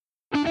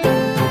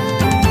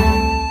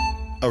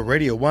a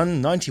Radio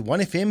 1 91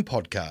 FM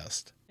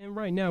podcast. And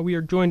right now we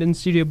are joined in the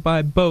studio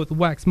by both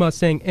Wax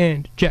Mustang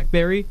and Jack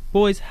Berry.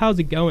 Boys, how's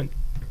it going?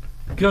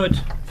 Good.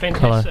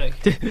 Fantastic.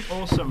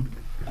 Awesome.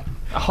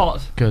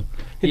 Hot. Good.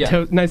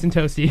 Yeah. Nice and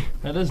toasty.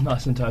 It is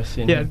nice and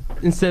toasty. Yeah,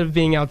 instead of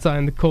being outside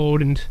in the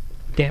cold and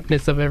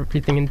dampness of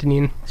everything in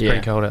Dunedin. It's pretty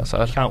cold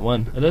outside. Can't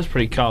win. It is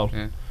pretty cold.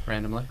 Yeah,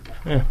 randomly.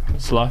 Yeah,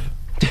 it's life.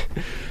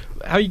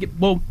 How you get?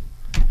 Well,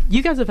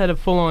 you guys have had a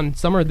full-on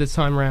summer this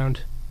time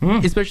around.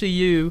 Especially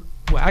you,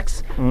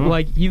 Wax.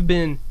 Like, you've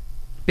been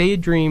Bay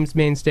of Dreams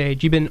main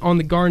stage. You've been on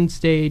the Garden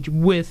stage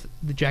with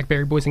the Jack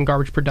Berry Boys and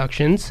Garbage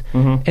Productions.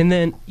 And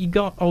then you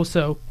got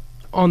also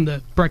on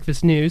the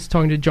Breakfast News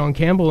talking to John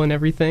Campbell and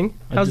everything.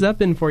 How's that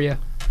been for you?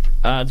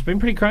 It's been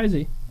pretty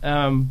crazy,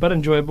 but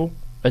enjoyable.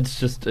 It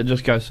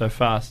just goes so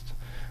fast.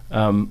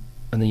 And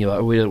then you're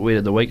like, where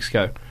did the weeks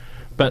go?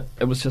 But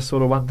it was just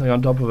sort of one thing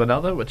on top of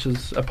another, which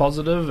is a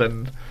positive,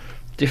 and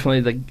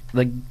definitely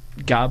the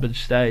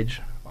Garbage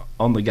stage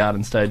on the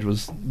Garden stage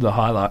was the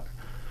highlight.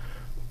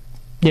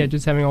 Yeah,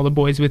 just having all the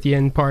boys with you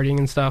and partying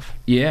and stuff.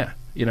 Yeah,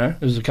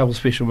 there's a couple of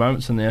special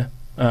moments in there.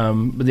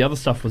 But the other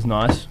stuff was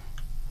nice,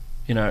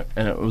 and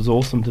it was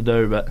awesome to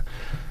do, but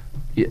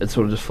it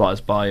sort of just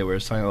flies by you,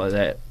 whereas something like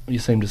that, you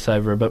seem to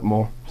savour a bit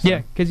more. So.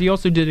 Yeah, because you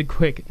also did a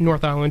quick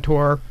North Island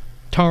tour,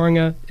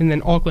 Tauranga, and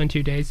then Auckland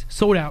 2 days.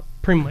 Sold out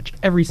pretty much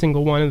every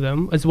single one of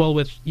them, as well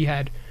as you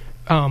had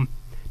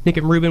Nick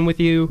and Ruben with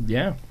you.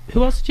 Yeah.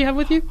 Who else did you have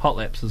with you? Hot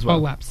Laps as well.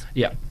 Hot Laps.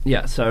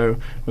 Yeah. So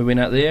we went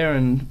out there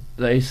and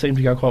they seemed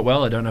to go quite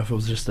well. I don't know if it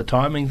was just the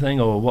timing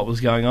thing or what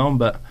was going on,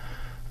 but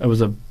it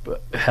was a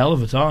hell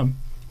of a time.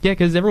 Yeah,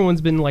 because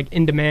everyone's been like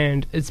in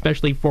demand,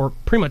 especially for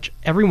pretty much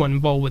everyone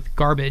involved with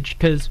Garbage.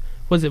 Because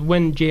was it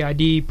when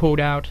JID pulled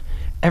out,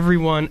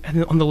 everyone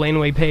on the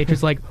Laneway page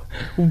was like,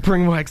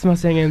 bring Wax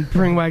Mustang in,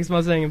 bring Wax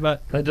Mustang in,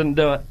 but they didn't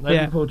do it. They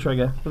didn't pull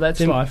trigger. But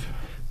that's life.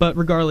 But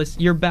regardless,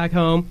 you're back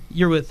home.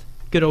 You're with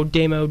good old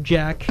Damo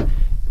Jack.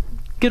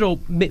 Good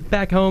old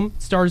back home,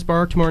 Starters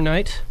Bar tomorrow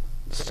night.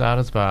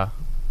 Starters Bar.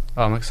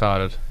 Oh, I'm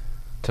excited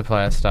to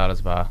play at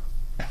Starters Bar.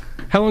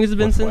 How long has it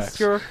been since Wax.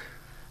 your...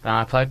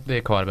 I played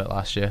there quite a bit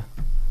last year.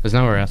 There's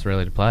nowhere else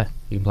really to play.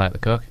 You can play at the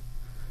Cook.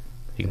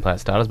 You can play at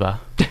Starters Bar.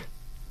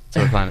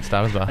 So we're playing at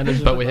Starters Bar.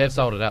 But we have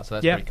sold it out, so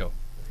that's pretty cool.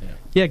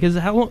 Yeah, because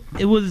how long...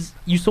 It was...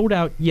 You sold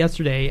out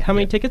yesterday. How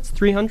many tickets?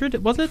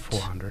 300, was it?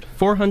 400.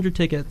 400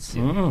 tickets.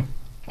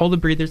 All the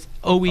breathers.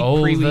 Pre-week.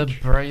 All the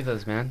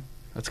breathers, man.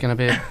 It's going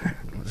to be...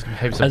 There's going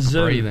to be heaps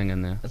of breathing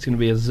in there. It's going to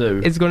be a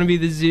zoo. It's going to be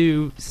the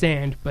zoo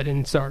sand, but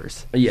in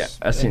Starters. Yeah,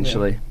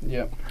 essentially.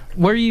 Yeah.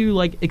 What are you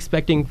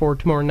expecting for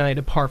tomorrow night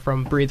apart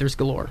from breathers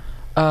galore?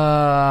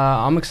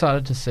 I'm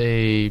excited to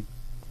see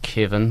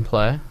Kevin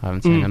play. I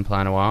haven't seen him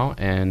play in a while.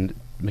 And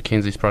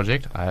Mackenzie's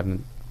project. I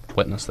haven't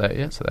witnessed that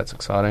yet, so that's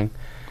exciting.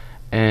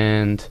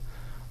 And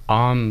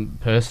I'm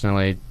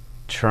personally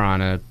trying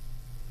to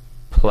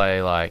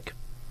play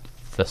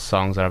the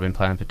songs that I've been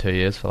playing for 2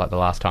 years for the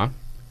last time,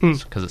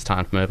 because it's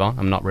time to move on.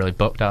 I'm not really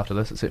booked after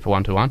this except for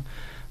 1-to-1,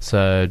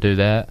 so do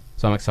that.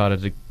 So I'm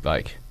excited to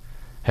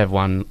have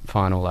one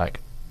final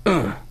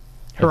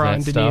hurrah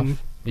in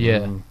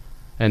Dunedin.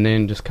 And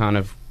then just kind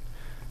of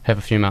have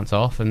a few months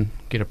off and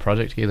get a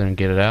project together and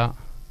get it out.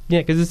 Yeah,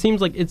 because it seems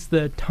like it's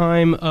the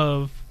time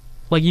of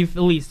you've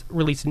at least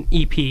released an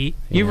EP.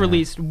 You've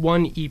released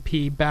one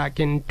EP back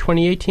in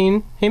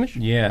 2018, Hamish?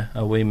 Yeah,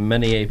 a wee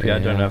mini EP. I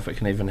don't know if it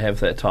can even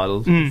have that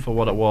title for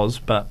what it was,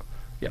 but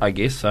I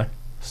guess so.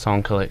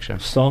 Song collection.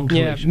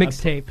 Yeah,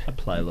 mixtape. A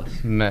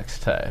playlist.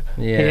 Mixtape.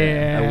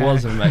 Yeah. It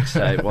was a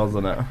mixtape,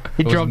 wasn't it?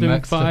 He dropped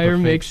in fire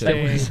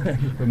mixtape.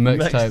 A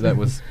mixtape that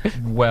was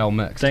well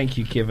mixed. Thank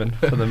you, Kevin,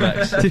 for the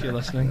mix, if you're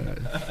listening.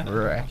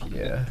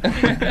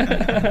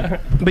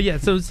 But yeah,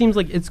 so it seems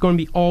like it's going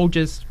to be all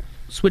just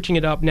switching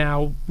it up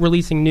now,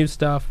 releasing new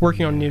stuff,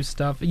 working on new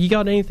stuff. You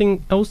got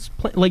anything else?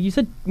 Like you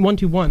said,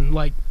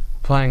 1-to-1.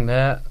 Playing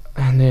that,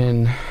 and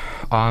then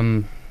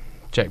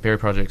Jack Berry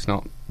Project's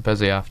not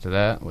busy after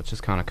that, which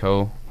is kind of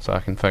cool, so I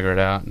can figure it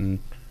out and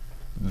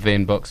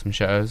then book some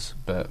shows.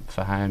 But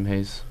for him,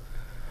 he's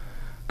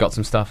got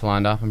some stuff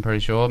lined up, I'm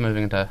pretty sure,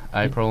 moving into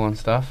April and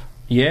stuff.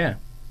 Yeah,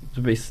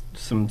 there'll be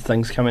some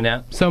things coming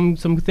out. Some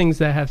things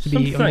that have to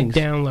be on the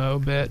down low,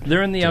 but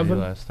they're in the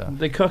oven.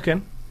 They're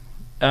cooking.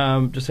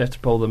 Just have to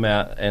pull them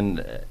out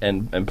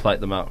and plate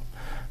them up.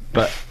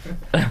 But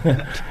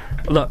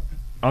look,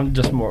 I'm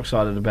just more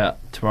excited about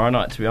tomorrow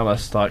night, to be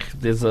honest.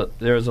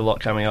 There is a lot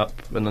coming up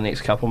in the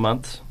next couple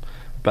months,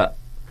 but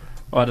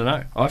I don't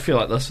know. I feel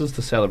like this is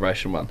the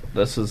celebration one.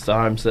 This is the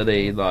home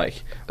city. I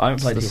haven't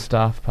played the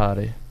staff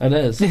party. It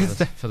is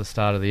for the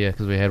start of the year,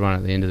 because we had one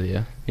at the end of the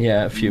year.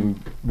 Yeah, a few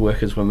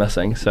workers were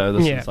missing, so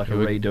this is a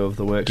redo of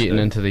the work. Getting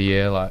into the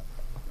year,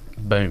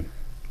 boom.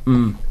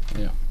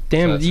 Yeah.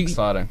 Damn, so that's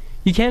exciting.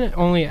 You can't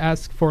only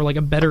ask for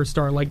a better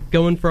start,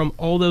 going from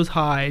all those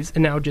highs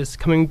and now just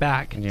coming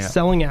back,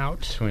 selling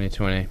out.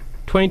 2020.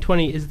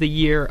 2020 is the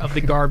year of the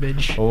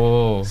garbage.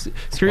 Screw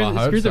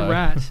the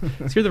rat.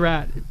 Screw the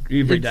rat.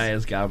 Every day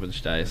is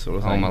garbage day, sort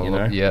of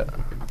thing. Yeah,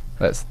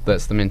 that's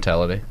the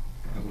mentality.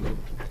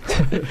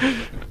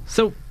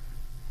 So,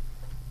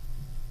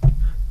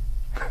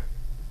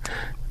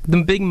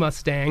 the big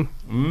Mustang,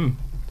 Mm.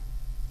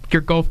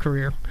 your golf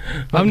career.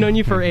 I've known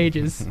you for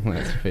ages.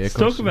 That's a fair Let's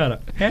talk question. about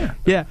it. Yeah.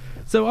 Yeah.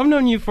 So I've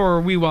known you for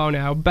a wee while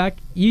now.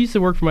 You used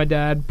to work for my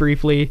dad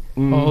briefly,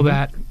 all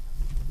that.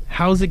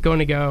 How's it going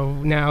to go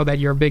now that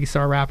you're a big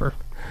star rapper?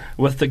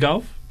 With the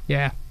golf?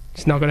 Yeah,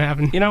 it's not going to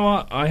happen. You know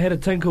what? I had a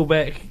tinkle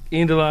back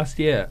end of last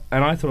year,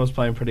 and I thought I was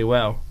playing pretty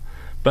well.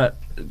 But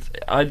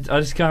I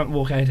just can't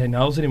walk 18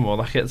 holes anymore.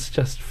 Like, it's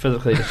just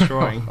physically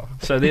destroying.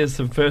 So there's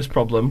the first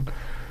problem.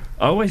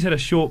 I always had a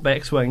short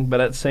backswing, but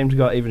it seemed to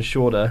got even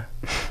shorter.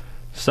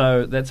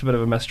 So that's a bit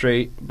of a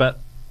mystery. But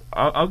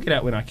I'll get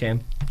out when I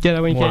can. Get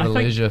out when you More can. of a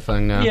leisure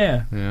thing now.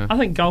 Yeah. Yeah. I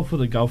think golf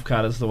with a golf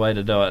cart is the way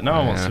to do it. No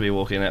one wants Yeah. to be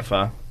walking that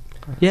far.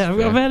 Yeah,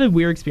 fair. I've had a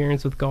weird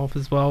experience with golf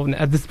as well. And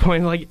at this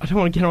point, like, I don't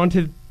want to get on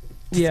to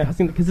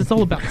discussing because it's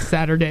all about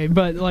Saturday.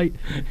 But like,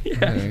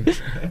 Yeah.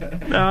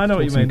 No, I know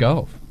what you Some mean.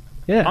 golf.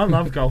 yeah, I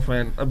love golf,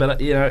 man.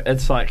 But, you know,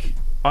 it's like,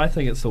 I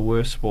think it's the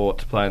worst sport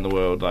to play in the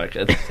world. Like,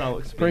 it's so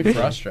expensive.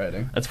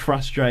 frustrating. It's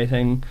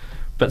frustrating,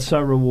 but so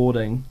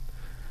rewarding.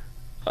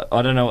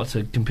 I don't know what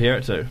to compare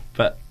it to,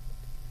 but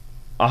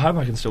I hope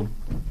I can still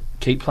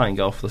keep playing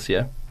golf this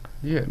year.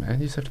 Yeah, man,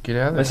 you just have to get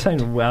out That there.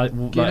 seems out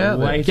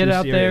way too get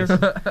out there, serious.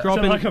 drop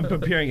Sound in. like I'm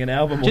preparing an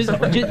album or Just,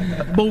 something.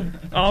 well,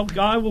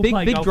 I will big-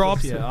 play big golf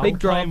drops, this year. big I'll play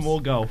drops.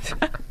 more golf.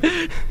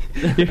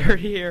 you heard it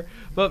here.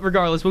 But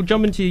regardless, we'll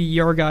jump into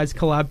your guys'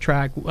 collab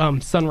track,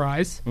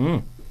 Sunrise.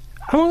 Mm.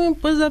 How long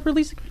was that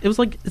released? It was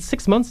like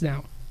 6 months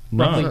now.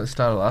 No. I think it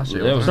started last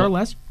year. That wasn't Started it?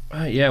 last.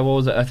 Yeah, what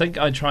was it? I think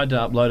I tried to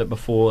upload it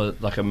before,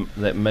 like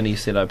that mini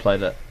set I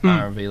played at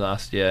R&V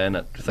last year, and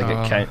I think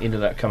Oh. it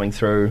ended up coming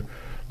through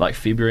like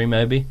February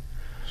maybe.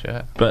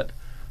 Shit. But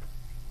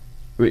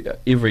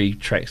every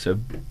track's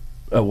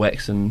a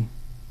Wax and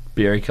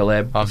Berry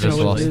collab. I've just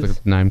So it lost is.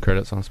 the name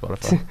credits on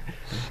Spotify.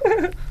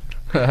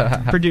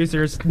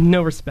 Producers,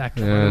 no respect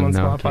for them on no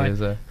Spotify.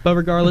 cares, eh? But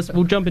regardless,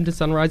 we'll jump into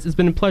Sunrise. It's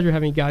been a pleasure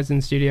having you guys in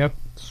the studio.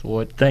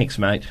 Sweet. Thanks,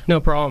 mate. No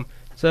problem.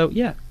 So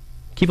yeah,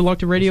 keep it locked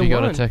to Radio If you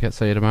got 1. a ticket,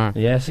 see you tomorrow.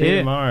 Yeah, see you Yeah.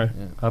 tomorrow.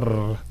 Yeah.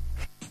 Arr.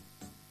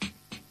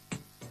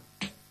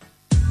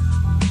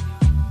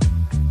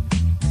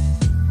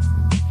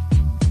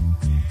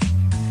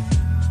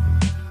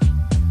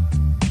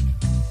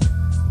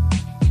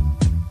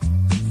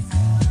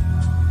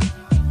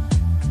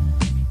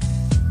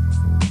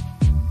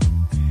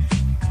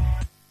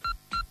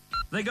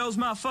 There goes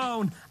my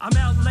phone. I'm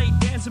out late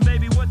dancing,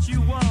 baby. What you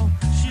want?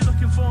 She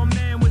looking for a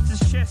man with his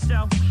chest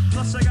out.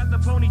 Plus, I got the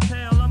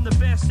ponytail. I'm the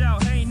best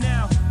out. Hey,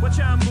 now, watch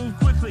how I move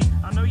quickly.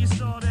 I know you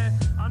saw that.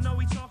 I know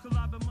we talk a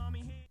lot, but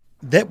mommy.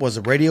 That was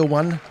a Radio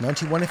 1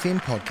 91 FM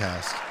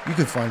podcast. You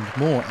can find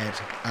more at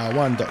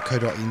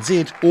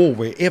r1.co.nz or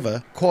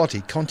wherever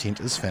quality content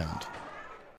is found.